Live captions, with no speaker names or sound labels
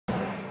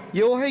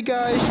Yo, hey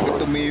guys,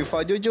 it's me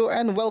Fajojo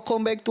and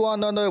welcome back to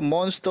another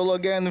Monster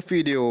Again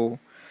video.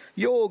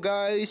 Yo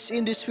guys,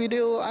 in this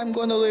video I'm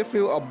gonna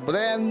review a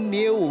brand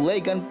new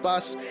Legend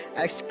Plus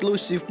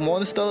exclusive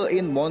monster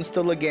in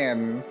Monster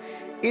Again.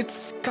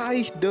 It's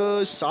KAIH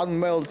the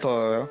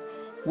Sunmelter.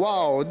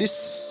 Wow,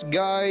 this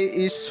guy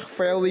is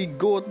very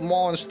good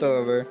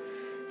monster.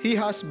 He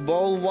has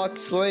bulwark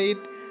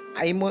rate,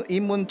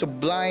 immune to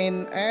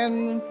blind,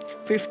 and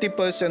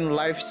 50%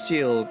 life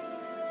shield.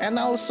 And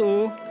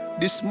also,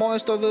 this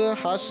monster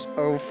has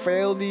a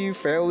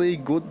very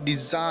good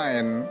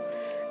design.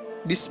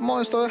 This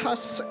monster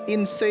has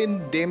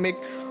insane damage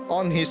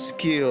on his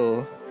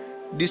skill.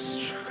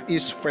 This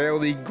is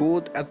very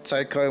good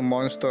attacker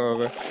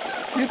monster.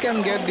 You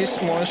can get this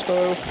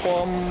monster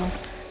from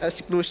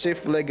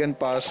exclusive Legend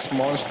Pass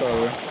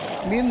monster.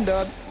 Mean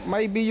that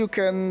maybe you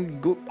can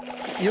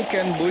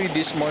buy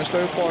this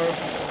monster for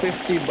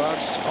 50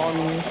 bucks on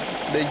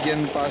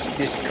Legend Pass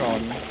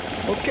discount.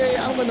 Okay,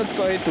 I'm gonna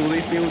try to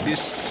review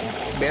this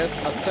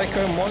best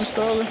attacker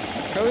monster.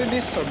 Hope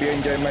this, hope you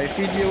enjoy my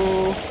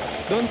video.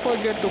 Don't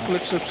forget to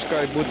click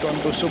subscribe button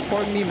to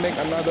support me make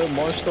another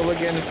Monster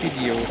Again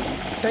video.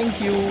 Thank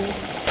you.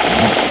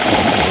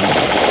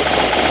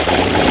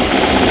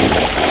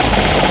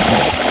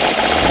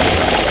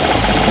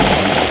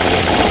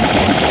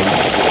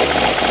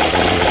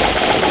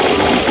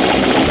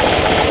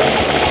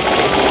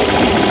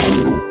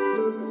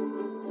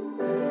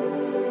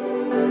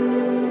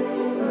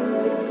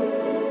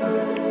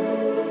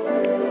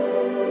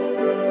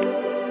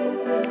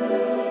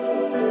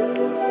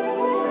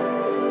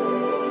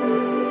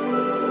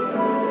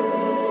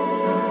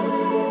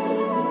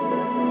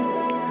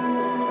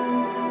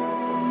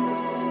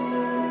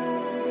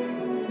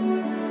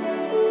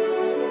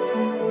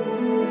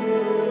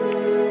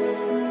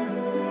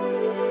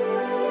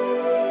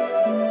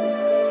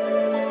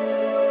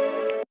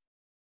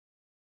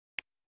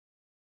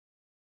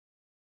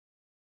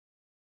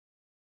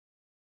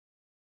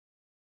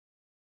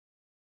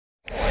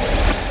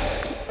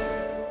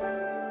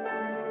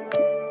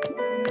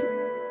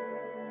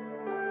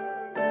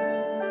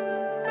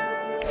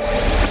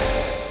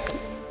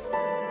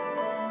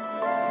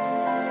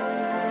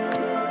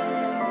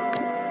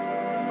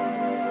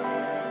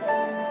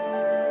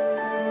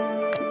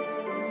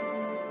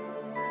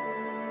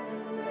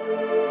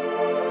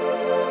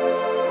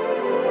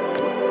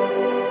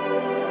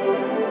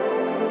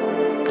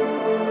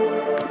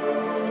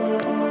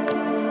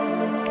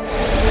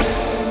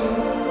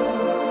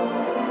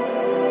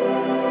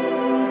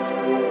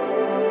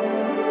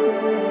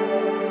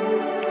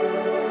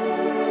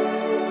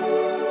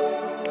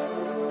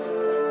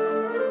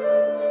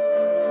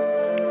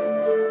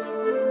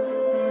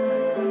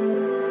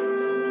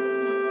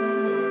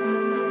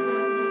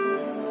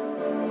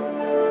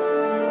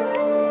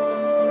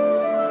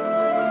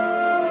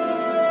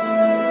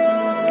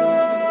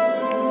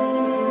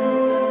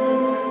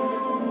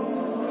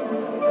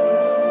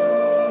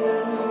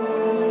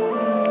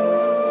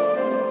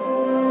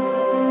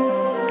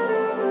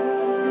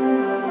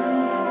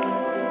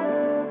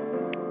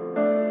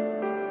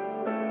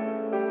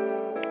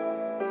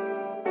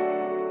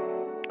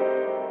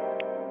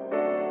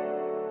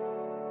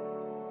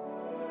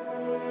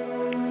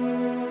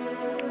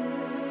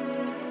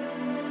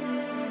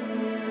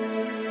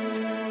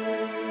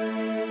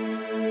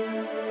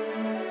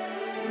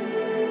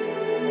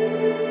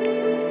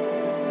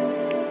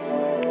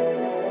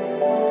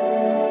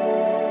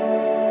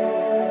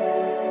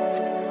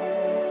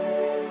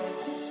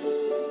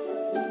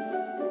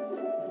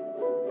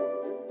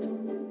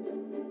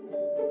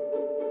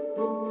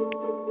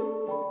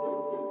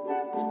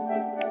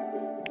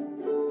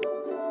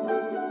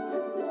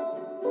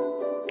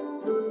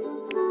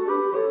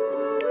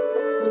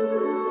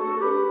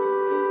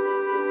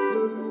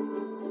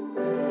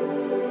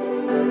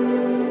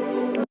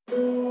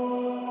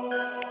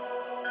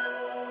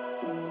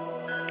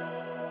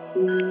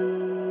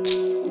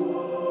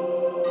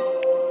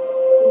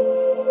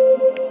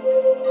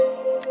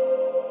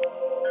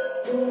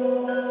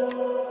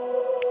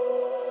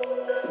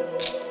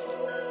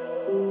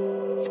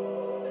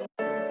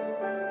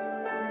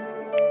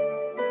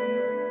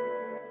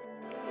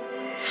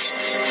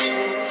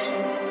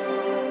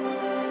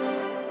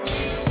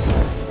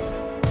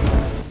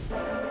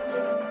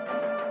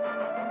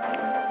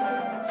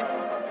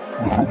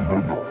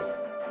 Rhinata.